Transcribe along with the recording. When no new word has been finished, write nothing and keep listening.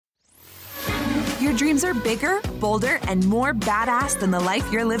Your dreams are bigger, bolder, and more badass than the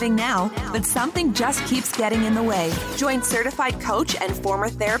life you're living now, but something just keeps getting in the way. Join certified coach and former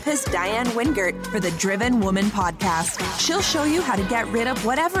therapist Diann Wingert for the Driven Woman podcast. She'll show you how to get rid of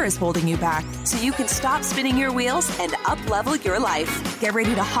whatever is holding you back so you can stop spinning your wheels and up-level your life. Get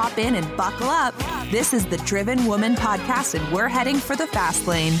ready to hop in and buckle up. This is the Driven Woman podcast, and we're heading for the fast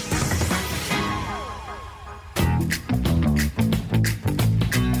lane.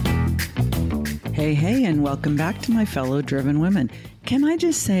 Hey, and welcome back to my fellow driven women. Can I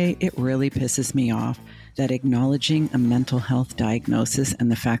just say it really pisses me off that acknowledging a mental health diagnosis and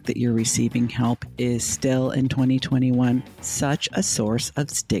the fact that you're receiving help is still in 2021 such a source of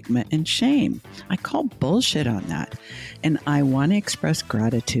stigma and shame. I call bullshit on that. And I want to express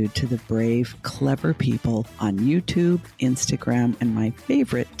gratitude to the brave, clever people on YouTube, Instagram, and my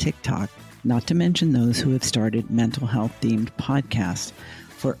favorite, TikTok, not to mention those who have started mental health themed podcasts,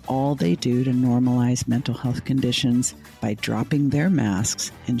 for all they do to normalize mental health conditions by dropping their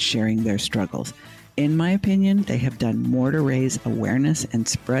masks and sharing their struggles. In my opinion, they have done more to raise awareness and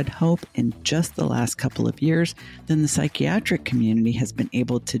spread hope in just the last couple of years than the psychiatric community has been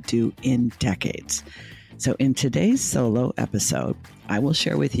able to do in decades. So in today's solo episode, I will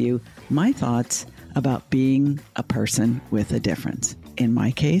share with you my thoughts about being a person with a difference. In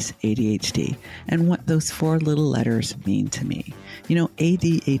my case, ADHD, and what those four little letters mean to me. You know,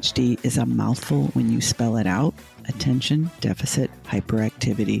 ADHD is a mouthful when you spell it out: attention deficit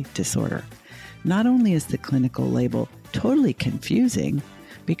hyperactivity disorder. Not only is the clinical label totally confusing,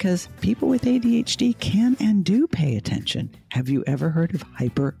 because people with ADHD can and do pay attention. Have you ever heard of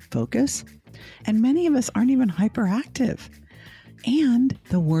hyperfocus? And many of us aren't even hyperactive. And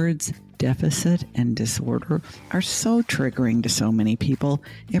the words deficit and disorder are so triggering to so many people,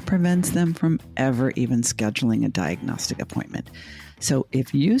 it prevents them from ever even scheduling a diagnostic appointment. So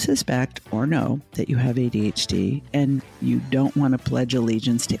if you suspect or know that you have ADHD and you don't want to pledge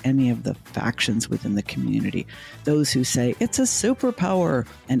allegiance to any of the factions within the community, those who say it's a superpower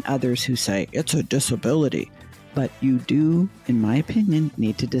and others who say it's a disability, but you do, in my opinion,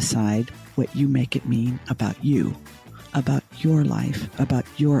 need to decide what you make it mean about you, about your life, about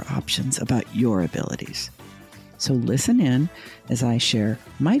your options, about your abilities. So listen in as I share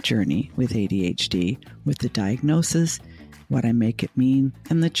my journey with ADHD, with the diagnosis, what I make it mean,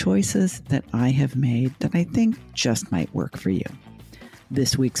 and the choices that I have made that I think just might work for you.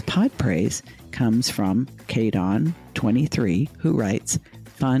 This week's pod praise comes from Catie 23, who writes,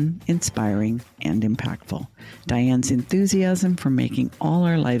 "Fun, inspiring, and impactful. Diann's enthusiasm for making all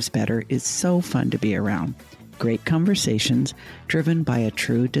our lives better is so fun to be around. Great conversations driven by a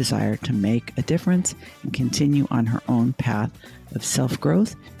true desire to make a difference and continue on her own path of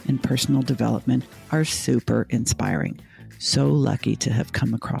self-growth and personal development are super inspiring. So lucky to have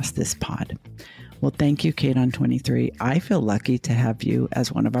come across this pod." Well, thank you, Catie 23. I feel lucky to have you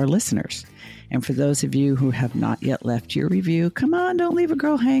as one of our listeners. And for those of you who have not yet left your review, come on, don't leave a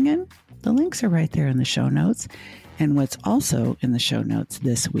girl hanging. The links are right there in the show notes. And what's also in the show notes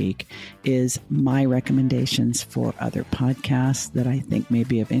this week is my recommendations for other podcasts that I think may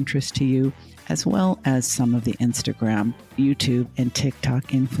be of interest to you, as well as some of the Instagram, YouTube, and TikTok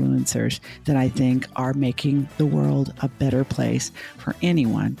influencers that I think are making the world a better place for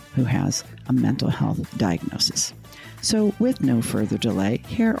anyone who has a mental health diagnosis. So with no further delay,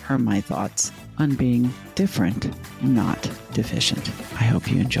 here are my thoughts on being different, not deficient. I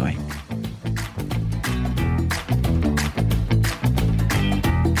hope you enjoy.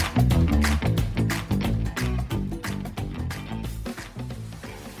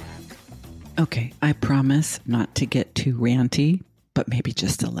 Okay, I promise not to get too ranty, but maybe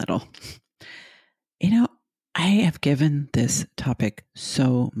just a little. You know, I have given this topic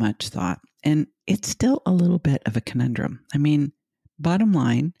so much thought, and it's still a little bit of a conundrum. I mean, bottom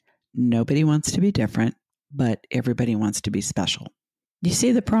line, nobody wants to be different, but everybody wants to be special. You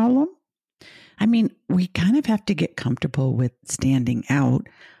see the problem? I mean, we kind of have to get comfortable with standing out,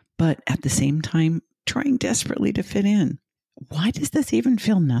 but at the same time, trying desperately to fit in. Why does this even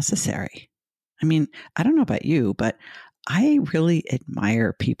feel necessary? I mean, I don't know about you, but I really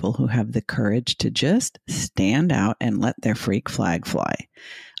admire people who have the courage to just stand out and let their freak flag fly.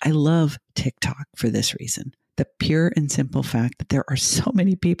 I love TikTok for this reason. The pure and simple fact that there are so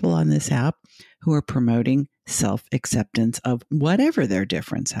many people on this app who are promoting self-acceptance of whatever their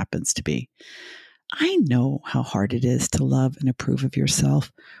difference happens to be. I know how hard it is to love and approve of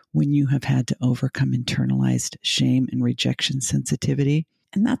yourself when you have had to overcome internalized shame and rejection sensitivity.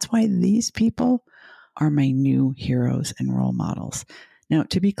 And that's why these people are my new heroes and role models. Now,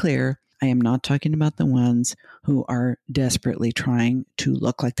 to be clear, I am not talking about the ones who are desperately trying to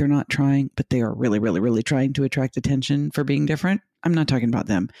look like they're not trying, but they are really, really, really trying to attract attention for being different. I'm not talking about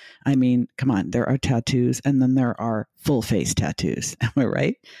them. I mean, come on, there are tattoos and then there are full face tattoos. Am I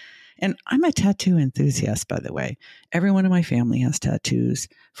right? And I'm a tattoo enthusiast, by the way. Everyone in my family has tattoos,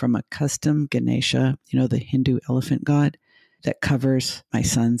 from a custom Ganesha, the Hindu elephant god that covers my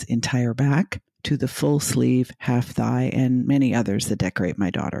son's entire back, to the full sleeve, half thigh, and many others that decorate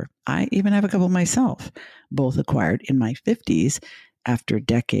my daughter. I even have a couple myself, both acquired in my 50s after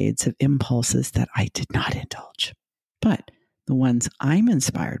decades of impulses that I did not indulge. But the ones I'm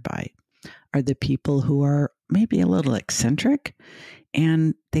inspired by are the people who are maybe a little eccentric,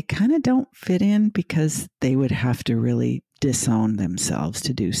 and they kind of don't fit in because they would have to really disown themselves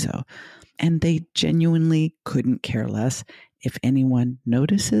to do so. And they genuinely couldn't care less if anyone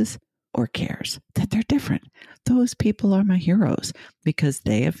notices or cares that they're different. Those people are my heroes because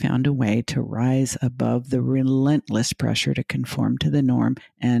they have found a way to rise above the relentless pressure to conform to the norm.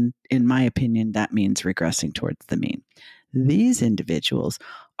 And in my opinion, that means regressing towards the mean. These individuals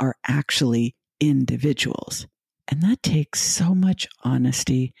are actually individuals. And that takes so much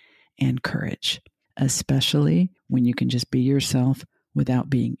honesty and courage, especially when you can just be yourself without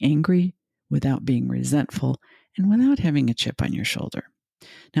being angry, without being resentful, and without having a chip on your shoulder.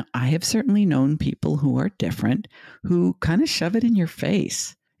 Now, I have certainly known people who are different, who kind of shove it in your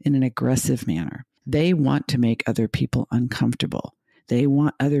face in an aggressive manner. They want to make other people uncomfortable. They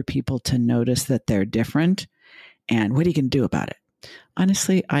want other people to notice that they're different. And what are you going to do about it?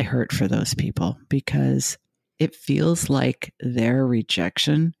 Honestly, I hurt for those people because it feels like their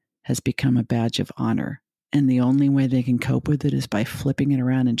rejection has become a badge of honor. And the only way they can cope with it is by flipping it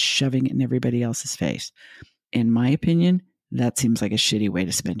around and shoving it in everybody else's face. In my opinion, that seems like a shitty way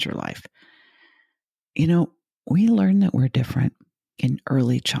to spend your life. We learn that we're different in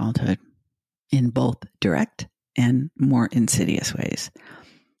early childhood in both direct and more insidious ways.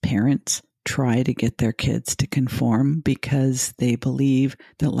 Parents try to get their kids to conform because they believe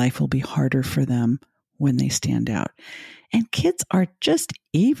that life will be harder for them when they stand out. And kids are just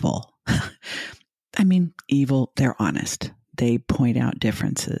evil. I mean, evil, they're honest. They point out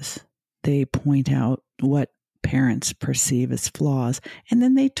differences. They point out what parents perceive as flaws, and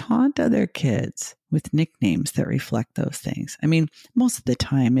then they taunt other kids with nicknames that reflect those things. I mean, most of the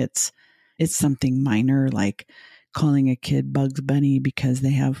time it's something minor, like calling a kid Bugs Bunny because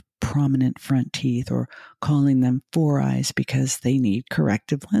they have prominent front teeth, or calling them Four Eyes because they need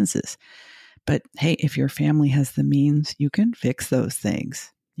corrective lenses. But hey, if your family has the means, you can fix those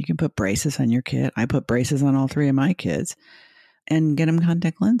things. You can put braces on your kid. I put braces on all three of my kids and get them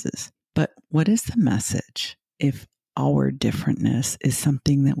contact lenses. But what is the message if our differentness is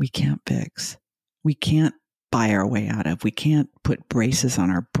something that we can't fix? We can't buy our way out of. We can't put braces on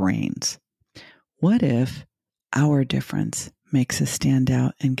our brains. What if our difference makes us stand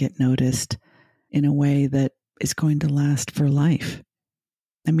out and get noticed in a way that is going to last for life?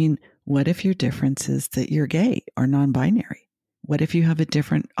 I mean, what if your difference is that you're gay or non-binary? What if you have a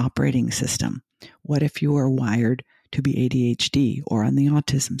different operating system? What if you are wired to be ADHD or on the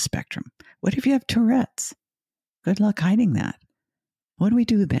autism spectrum? What if you have Tourette's? Good luck hiding that. What do we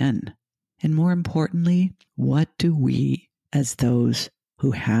do then? And more importantly, what do we, as those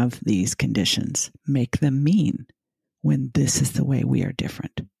who have these conditions, make them mean when this is the way we are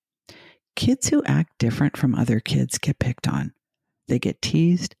different? Kids who act different from other kids get picked on. They get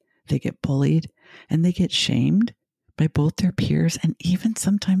teased, they get bullied, and they get shamed by both their peers and even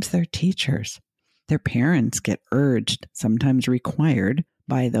sometimes their teachers. Their parents get urged, sometimes required,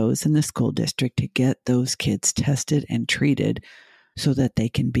 by those in the school district to get those kids tested and treated so that they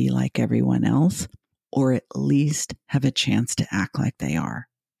can be like everyone else, or at least have a chance to act like they are.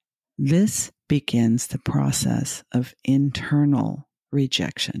 This begins the process of internal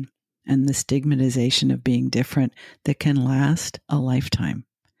rejection and the stigmatization of being different that can last a lifetime.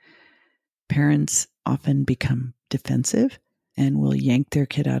 Parents often become defensive and will yank their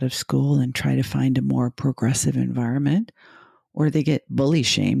kid out of school and try to find a more progressive environment, or they get bully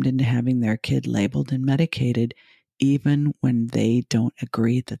shamed into having their kid labeled and medicated even when they don't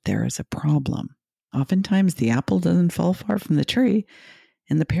agree that there is a problem. Oftentimes the apple doesn't fall far from the tree,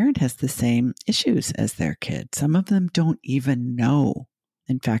 and the parent has the same issues as their kid. Some of them don't even know.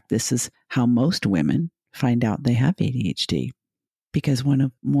 In fact, this is how most women find out they have ADHD, because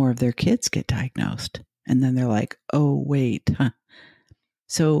more of their kids get diagnosed. And then they're like, oh, wait.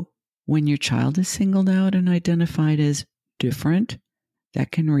 So when your child is singled out and identified as different,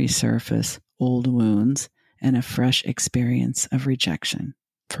 that can resurface old wounds and a fresh experience of rejection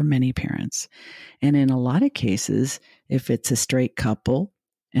for many parents. And in a lot of cases, if it's a straight couple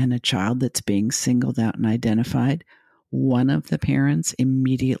and a child that's being singled out and identified, one of the parents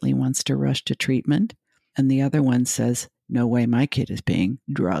immediately wants to rush to treatment, and the other one says, no way my kid is being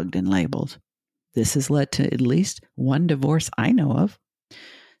drugged and labeled. This has led to at least one divorce I know of.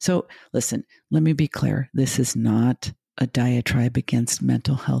 So listen, let me be clear. This is not a diatribe against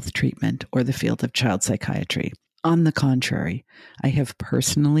mental health treatment or the field of child psychiatry. On the contrary, I have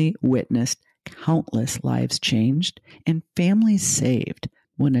personally witnessed countless lives changed and families saved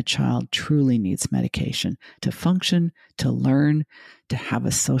when a child truly needs medication to function, to learn, to have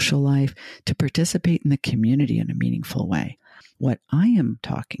a social life, to participate in the community in a meaningful way. What I am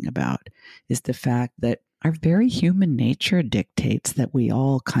talking about is the fact that our very human nature dictates that we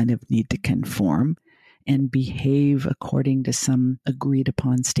all kind of need to conform and behave according to some agreed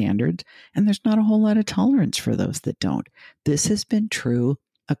upon standards. And there's not a whole lot of tolerance for those that don't. This has been true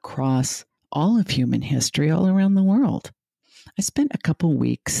across all of human history all around the world. I spent a couple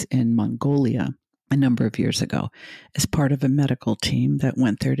weeks in Mongolia a number of years ago as part of a medical team that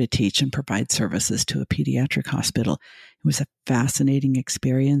went there to teach and provide services to a pediatric hospital. It was a fascinating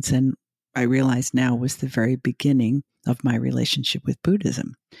experience, and I realize now was the very beginning of my relationship with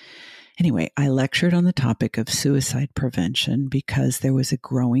Buddhism. Anyway, I lectured on the topic of suicide prevention because there was a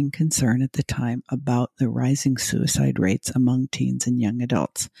growing concern at the time about the rising suicide rates among teens and young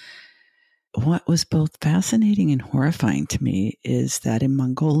adults. What was both fascinating and horrifying to me is that in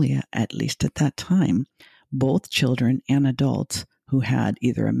Mongolia, at least at that time, both children and adults who had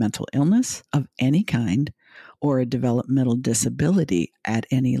either a mental illness of any kind or a developmental disability at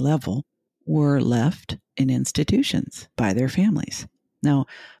any level were left in institutions by their families. Now,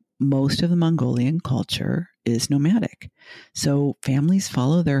 most of the Mongolian culture is nomadic, so families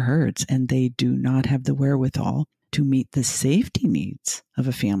follow their herds and they do not have the wherewithal to meet the safety needs of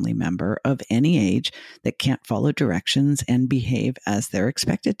a family member of any age that can't follow directions and behave as they're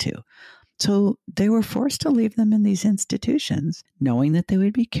expected to. So they were forced to leave them in these institutions, knowing that they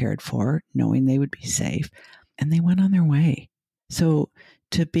would be cared for, knowing they would be safe, and they went on their way. So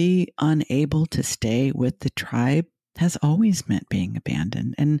to be unable to stay with the tribe has always meant being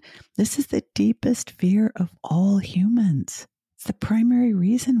abandoned. And this is the deepest fear of all humans. It's the primary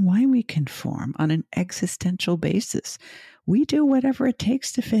reason why we conform on an existential basis. We do whatever it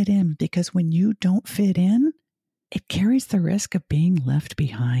takes to fit in, because when you don't fit in, it carries the risk of being left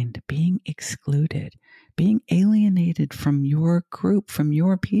behind, being excluded, being alienated from your group, from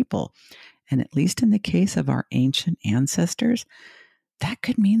your people. And at least in the case of our ancient ancestors, that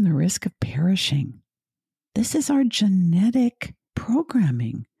could mean the risk of perishing. This is our genetic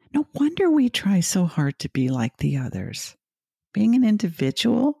programming. No wonder we try so hard to be like the others. Being an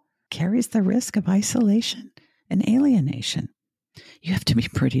individual carries the risk of isolation and alienation. You have to be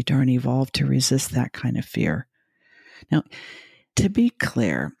pretty darn evolved to resist that kind of fear. Now, to be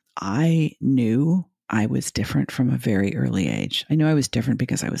clear, I knew I was different from a very early age. I knew I was different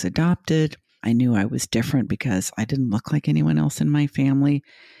because I was adopted. I knew I was different because I didn't look like anyone else in my family.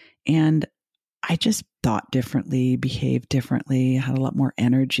 And I just thought differently, behaved differently, had a lot more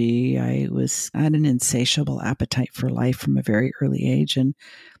energy. I had an insatiable appetite for life from a very early age and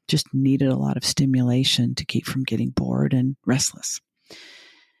just needed a lot of stimulation to keep from getting bored and restless.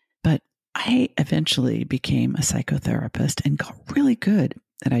 But I eventually became a psychotherapist and got really good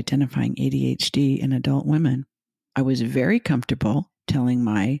at identifying ADHD in adult women. I was very comfortable telling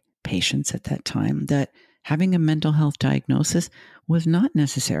my patients at that time that having a mental health diagnosis was not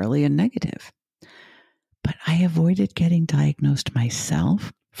necessarily a negative. But I avoided getting diagnosed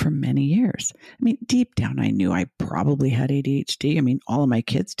myself for many years. I mean, deep down, I knew I probably had ADHD. I mean, all of my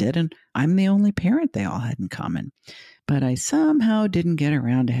kids did, and I'm the only parent they all had in common. But I somehow didn't get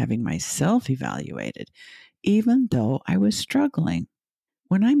around to having myself evaluated, even though I was struggling.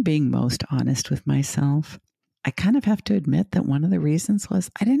 When I'm being most honest with myself, I kind of have to admit that one of the reasons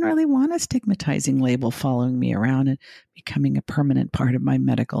was I didn't really want a stigmatizing label following me around and becoming a permanent part of my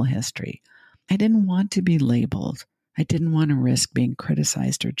medical history. I didn't want to be labeled. I didn't want to risk being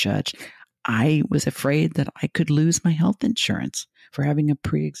criticized or judged. I was afraid that I could lose my health insurance for having a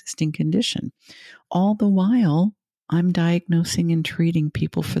pre-existing condition. All the while, I'm diagnosing and treating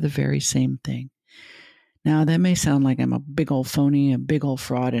people for the very same thing. Now, that may sound like I'm a big old phony, a big old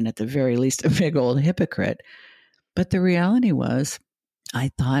fraud, and at the very least, a big old hypocrite. But the reality was,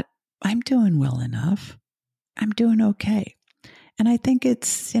 I thought, I'm doing well enough. I'm doing okay. And I think it's,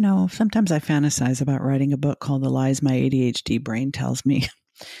 sometimes I fantasize about writing a book called The Lies My ADHD Brain Tells Me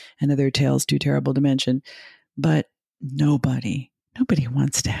and Other Tales Too Terrible to Mention. But nobody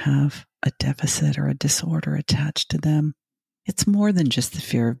wants to have a deficit or a disorder attached to them. It's more than just the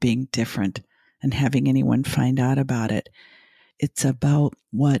fear of being different and having anyone find out about it. It's about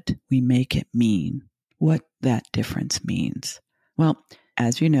what we make it mean, what that difference means. Well,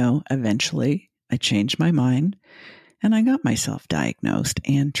 as you know, eventually I changed my mind and I got myself diagnosed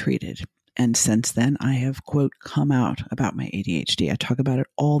and treated. And since then, I have, quote, come out about my ADHD. I talk about it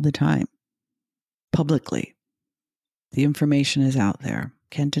all the time, publicly. The information is out there.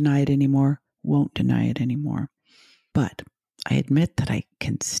 Can't deny it anymore, won't deny it anymore. But I admit that I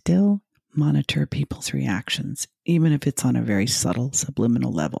can still monitor people's reactions, even if it's on a very subtle,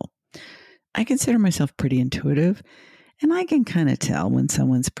 subliminal level. I consider myself pretty intuitive, and I can kind of tell when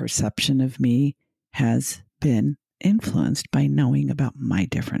someone's perception of me has been influenced by knowing about my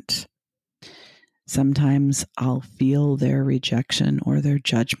difference. Sometimes I'll feel their rejection or their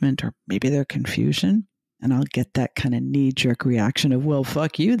judgment or maybe their confusion, and I'll get that kind of knee-jerk reaction of, well,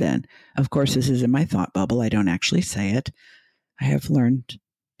 fuck you then. Of course, this is in my thought bubble. I don't actually say it. I have learned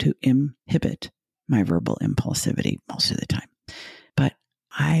to inhibit my verbal impulsivity most of the time. But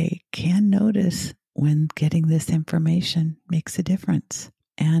I can notice when getting this information makes a difference.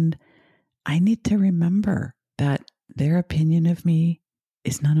 And I need to remember that their opinion of me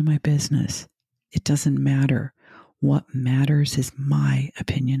is none of my business. It doesn't matter. What matters is my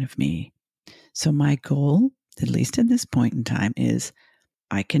opinion of me. So my goal, at least at this point in time, is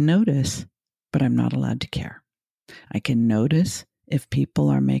I can notice, but I'm not allowed to care. I can notice if people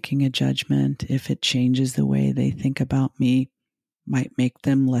are making a judgment, if it changes the way they think about me, might make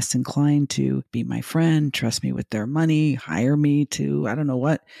them less inclined to be my friend, trust me with their money, hire me to, I don't know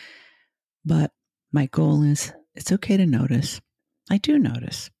what. But my goal is, it's okay to notice. I do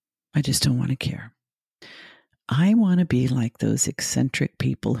notice. I just don't want to care. I want to be like those eccentric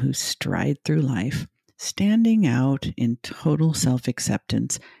people who stride through life, standing out in total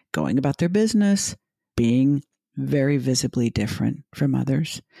self-acceptance, going about their business, being very visibly different from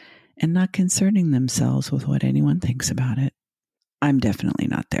others, and not concerning themselves with what anyone thinks about it. I'm definitely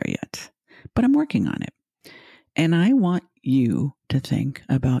not there yet, but I'm working on it. And I want you to think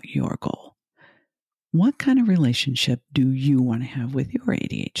about your goal. What kind of relationship do you want to have with your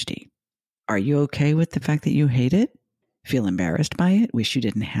ADHD? Are you okay with the fact that you hate it? Feel embarrassed by it? Wish you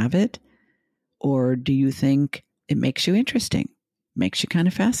didn't have it? Or do you think it makes you interesting? Makes you kind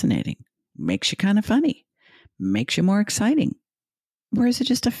of fascinating? Makes you kind of funny? Makes you more exciting? Or is it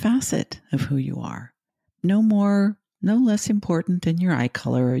just a facet of who you are? No more, no less important than your eye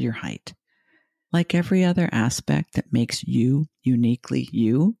color or your height. Like every other aspect that makes you uniquely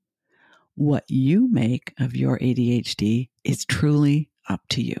you, what you make of your ADHD is truly up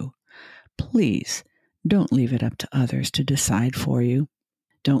to you. Please don't leave it up to others to decide for you.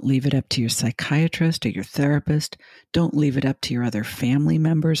 Don't leave it up to your psychiatrist or your therapist. Don't leave it up to your other family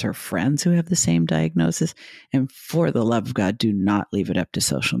members or friends who have the same diagnosis. And for the love of God, do not leave it up to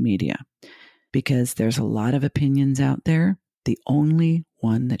social media, because there's a lot of opinions out there. The only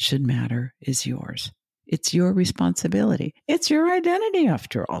one that should matter is yours. It's your responsibility. It's your identity,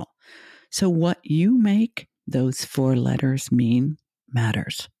 after all. So what you make those 4 letters mean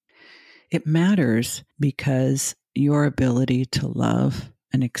matters. It matters because your ability to love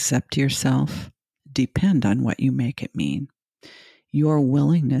and accept yourself depend on what you make it mean. Your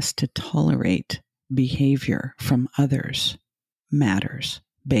willingness to tolerate behavior from others matters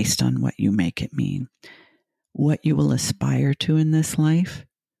based on what you make it mean. What you will aspire to in this life,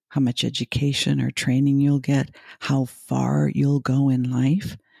 how much education or training you'll get, how far you'll go in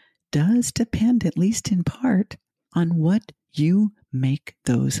life, does depend, at least in part, on what you make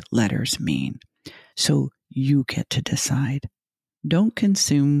those letters mean. So you get to decide. Don't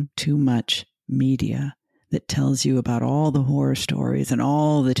consume too much media that tells you about all the horror stories and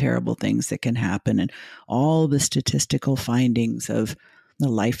all the terrible things that can happen and all the statistical findings of the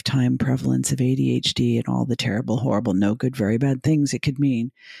lifetime prevalence of ADHD and all the terrible, horrible, no good, very bad things it could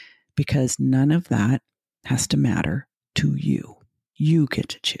mean, because none of that has to matter to you. You get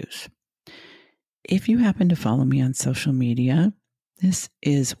to choose. If you happen to follow me on social media, this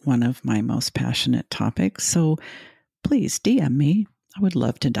is one of my most passionate topics, so please DM me. I would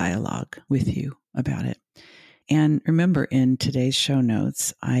love to dialogue with you about it. And remember, in today's show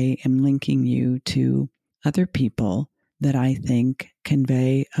notes, I am linking you to other people that I think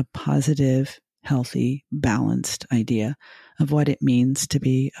convey a positive, healthy, balanced idea of what it means to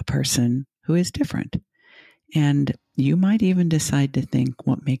be a person who is different. And you might even decide to think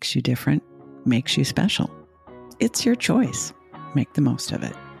what makes you different makes you special. It's your choice. Make the most of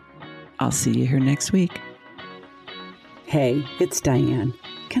it. I'll see you here next week. Hey, it's Diann.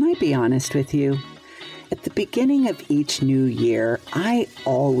 Can I be honest with you? At the beginning of each new year, I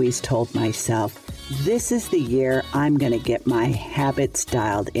always told myself, this is the year I'm going to get my habits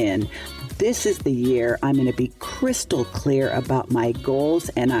dialed in. This is the year I'm going to be crystal clear about my goals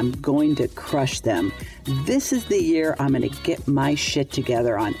and I'm going to crush them. This is the year I'm going to get my shit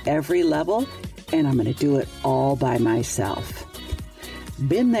together on every level and I'm going to do it all by myself.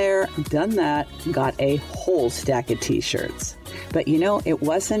 Been there, done that, got a whole stack of t-shirts. But it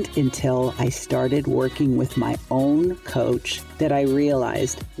wasn't until I started working with my own coach that I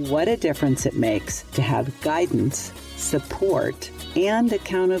realized what a difference it makes to have guidance, support, and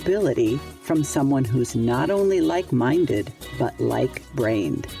accountability from someone who's not only like-minded, but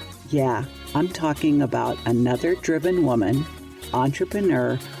like-brained. Yeah, I'm talking about another driven woman,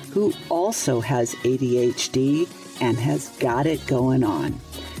 entrepreneur, who also has ADHD and has got it going on.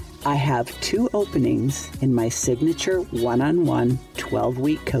 I have 2 openings in my signature one-on-one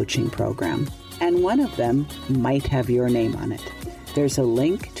 12-week coaching program, and one of them might have your name on it. There's a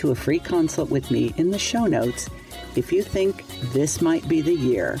link to a free consult with me in the show notes if you think this might be the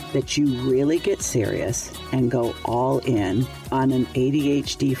year that you really get serious and go all in on an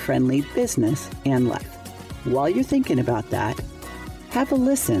ADHD-friendly business and life. While you're thinking about that, have a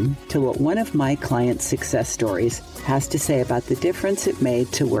listen to what one of my clients' success stories has to say about the difference it made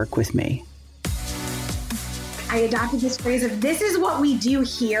to work with me. I adopted this phrase of this is what we do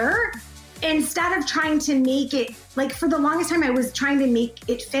here, instead of trying to make it, like for the longest time, I was trying to make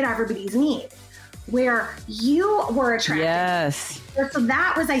it fit everybody's need, where you were attracted. Yes. So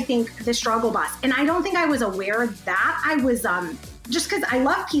that was, I think, the struggle bus. And I don't think I was aware of that. I was, just because I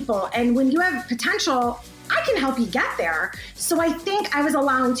love people. And when you have potential, I can help you get there. So I think I was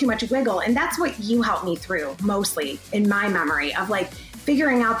allowing too much wiggle. And that's what you helped me through mostly in my memory of like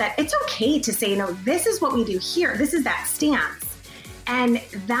figuring out that it's okay to say, no, this is what we do here. This is that stance. And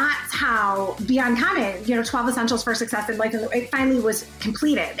that's how Beyond Common, 12 Essentials for Success in Life, it finally was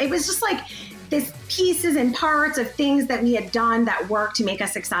completed. It was just like this pieces and parts of things that we had done that worked to make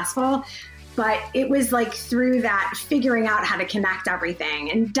us successful. But it was like through that figuring out how to connect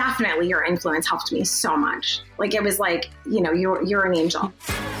everything. And definitely your influence helped me so much. Like it was like, you're an angel.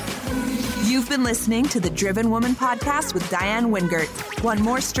 You've been listening to the Driven Woman podcast with Diann Wingert. Want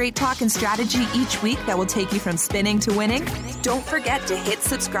more straight talk and strategy each week that will take you from spinning to winning? Don't forget to hit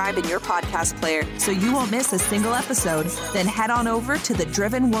subscribe in your podcast player so you won't miss a single episode. Then head on over to the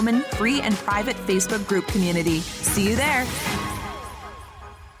Driven Woman free and private Facebook group community. See you there.